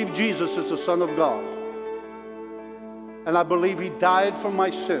 I believe Jesus is the Son of God. And I believe He died for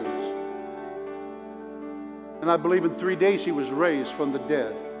my sins. And I believe in 3 days He was raised from the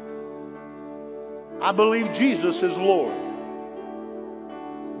dead. I believe Jesus is Lord.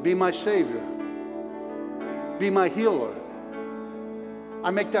 Be my Savior. Be my healer. I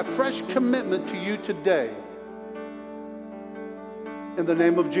make that fresh commitment to you today. In the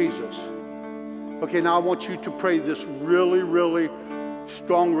name of Jesus. Okay, now I want you to pray this really, really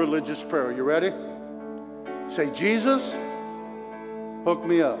strong religious prayer. You ready? Say, Jesus, hook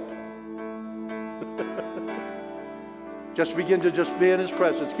me up. Just begin to just be in His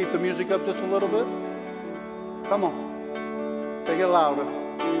presence. Keep the music up just a little bit. Come on. Take it louder.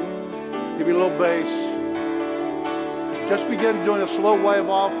 Give me a little bass. Just begin doing a slow wave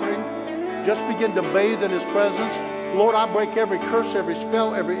offering. Just begin to bathe in His presence. Lord, I break every curse, every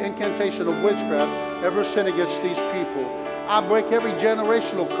spell, every incantation of witchcraft, every sin against these people. I break every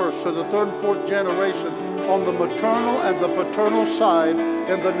generational curse to the third and fourth generation on the maternal and the paternal side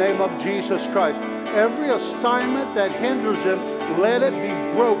in the name of Jesus Christ. Every assignment that hinders them, let it be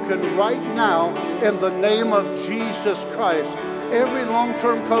broken right now in the name of Jesus Christ. Every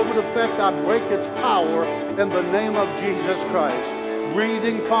long-term COVID effect, I break its power in the name of Jesus Christ.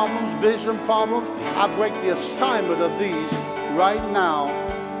 Breathing problems, vision problems, I break the assignment of these right now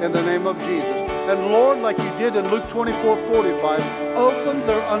in the name of Jesus. And Lord, like you did in Luke 24:45, open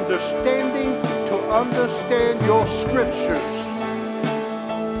their understanding to understand your scriptures.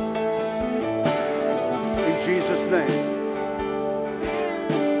 In Jesus' name.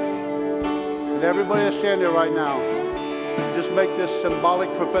 And everybody that's standing there right now, just make this symbolic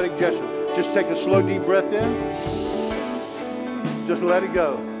prophetic gesture. Just take a slow, deep breath in. Just let it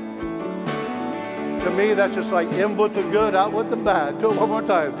go. To me, that's just like in with the good, out with the bad. Do it one more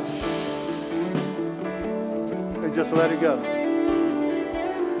time. And just let it go.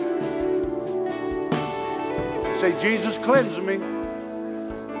 Say, Jesus, cleanse me.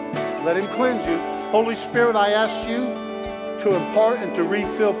 Let Him cleanse you. Holy Spirit, I ask you to impart and to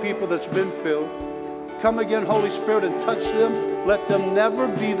refill people that's been filled. Come again, Holy Spirit, and touch them. Let them never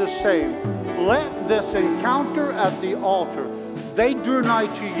be the same. Let this encounter at the altar, they drew nigh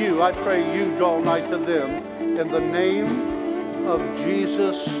to you. I pray you draw nigh to them. In the name of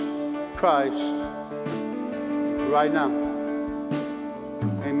Jesus Christ. Right now.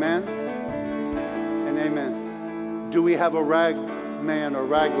 Amen and amen. Do we have a rag man or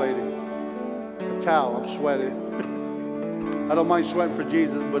rag lady? A towel. I'm sweating. I don't mind sweating for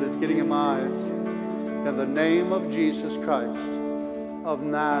Jesus, but it's getting in my eyes. In the name of Jesus Christ of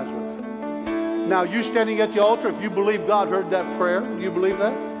Nazareth. Now, you standing at the altar, if you believe God heard that prayer, do you believe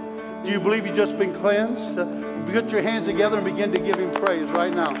that? Do you believe you've just been cleansed? Put your hands together and begin to give Him praise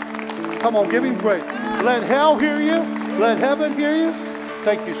right now. Come on, give Him praise. Let hell hear you. Let heaven hear you.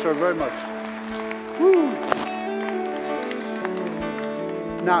 Thank you, sir, very much. Woo.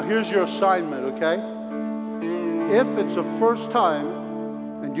 Now, here's your assignment, okay? If it's the first time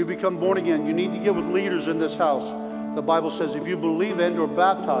and you become born again, you need to get with leaders in this house. The Bible says if you believe and are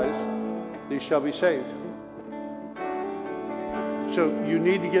baptized, they shall be saved. So you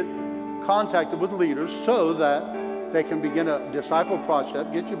need to get contacted with leaders so that they can begin a disciple process,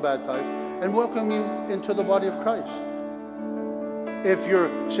 get you baptized, and welcome you into the body of Christ. If you're,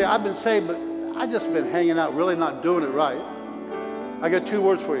 say, I've been saved, but I just been hanging out, really not doing it right. I got two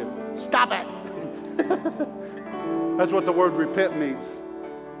words for you. Stop it. That's what the word repent means.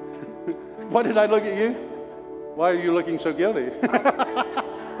 Why did I look at you? Why are you looking so guilty?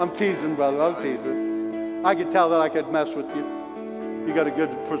 I'm teasing, brother. I'm teasing. I can tell that I could mess with you. You got a good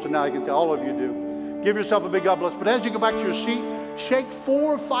personality. I can tell all of you do. Give yourself a big God bless. But as you go back to your seat, shake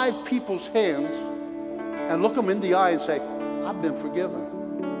 4 or 5 people's hands and look them in the eye and say, I've been forgiven.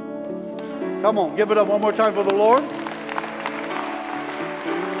 Come on, give it up one more time for the Lord.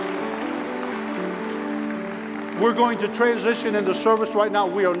 We're going to transition into service right now.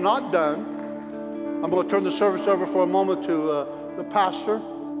 We are not done. I'm going to turn the service over for a moment to the pastor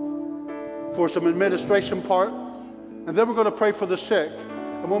for some administration part. And then we're going to pray for the sick.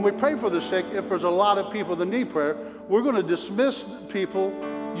 And when we pray for the sick, if there's a lot of people that need prayer, we're going to dismiss people.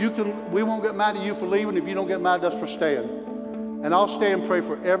 We won't get mad at you for leaving if you don't get mad at us for staying. And I'll stay and pray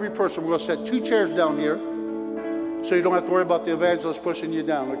for every person. We're going to set 2 chairs down here so you don't have to worry about the evangelist pushing you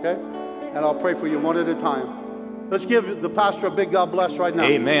down, okay? And I'll pray for you one at a time. Let's give the pastor a big God bless right now.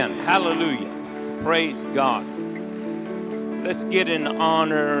 Amen. Hallelujah. Praise God. Let's get an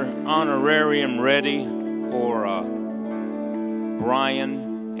honorarium ready for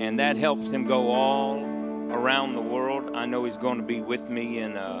Brian, and that helps him go all around the world. I know he's going to be with me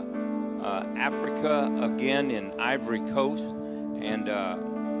in Africa again in Ivory Coast, and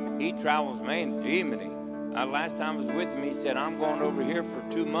he travels, man, Jiminy. Last time I was with him, he said, I'm going over here for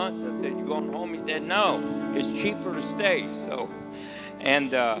 2 months. I said, you going home? He said, no, it's cheaper to stay. So,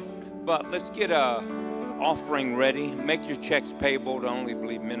 and but let's get a offering ready. Make your checks payable to Only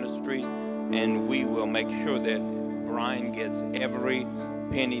Believe Ministries, and we will make sure that Brian gets every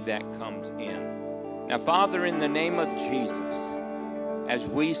penny that comes in. Now, Father, in the name of Jesus, as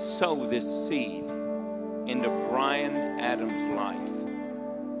we sow this seed into Brian Adams' life,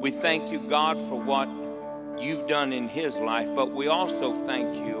 we thank you, God, for what you've done in his life, but we also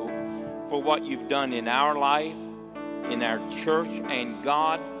thank you for what you've done in our life, in our church, and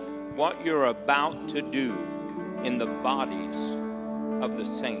God, what you're about to do in the bodies of the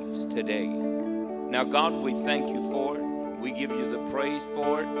saints today. Now, God, we thank you for it. We give you the praise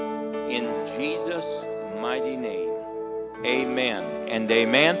for it. In Jesus' mighty name, amen and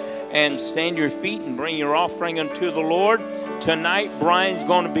amen. And stand your feet and bring your offering unto the Lord. Tonight, Brian's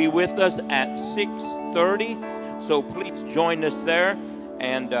going to be with us at 6:30. So please join us there.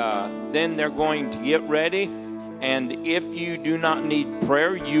 And then they're going to get ready. And if you do not need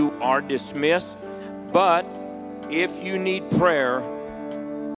prayer, you are dismissed. But if you need prayer,